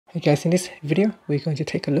Hey guys, in this video we're going to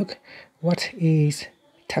take a look what is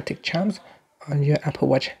Taptic Chimes on your Apple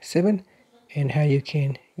Watch 7 and how you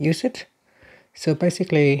can use it. So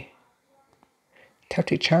basically,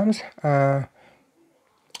 Taptic Chimes are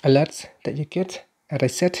alerts that you get at a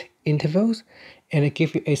set intervals, and it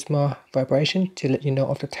gives you a small vibration to let you know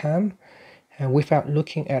of the time without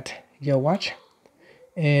looking at your watch.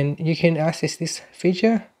 And you can access this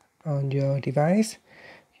feature on your device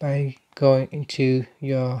by going into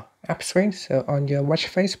your app screen. So on your watch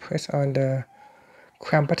face, press on the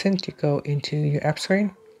crown button to go into your app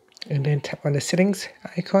screen, and then tap on the settings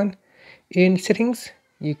icon. In settings,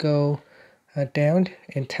 you go down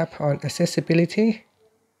and tap on accessibility.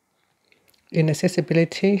 In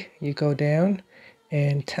accessibility, you go down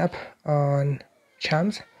and tap on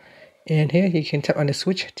chimes. And here you can tap on the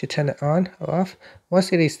switch to turn it on or off.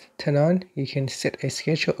 Once it is turned on, you can set a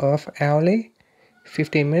schedule of hourly,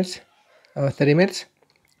 15 minutes, or 30 minutes.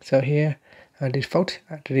 So here the default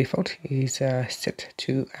is set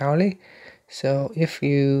to hourly. So if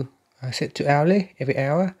you set to hourly, every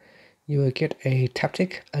hour you will get a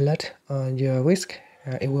Taptic alert on your wrist.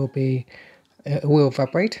 It will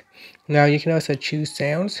vibrate. Now you can also choose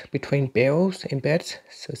sounds between bells and beds.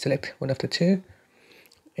 So select one of the two,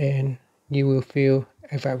 and you will feel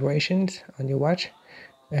vibrations on your watch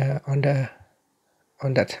on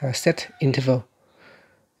that set interval.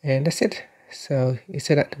 And that's it. So you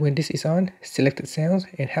said that when this is on, selected sounds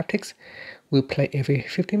and haptics will play every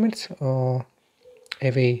 15 minutes or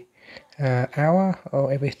every hour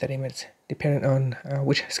or every 30 minutes, depending on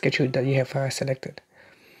which schedule that you have selected.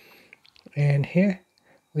 And here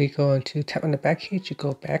we're going to tap on the back here to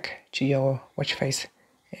go back to your watch face.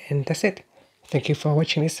 And that's it. Thank you for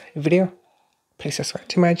watching this video. Please subscribe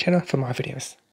to my channel for more videos.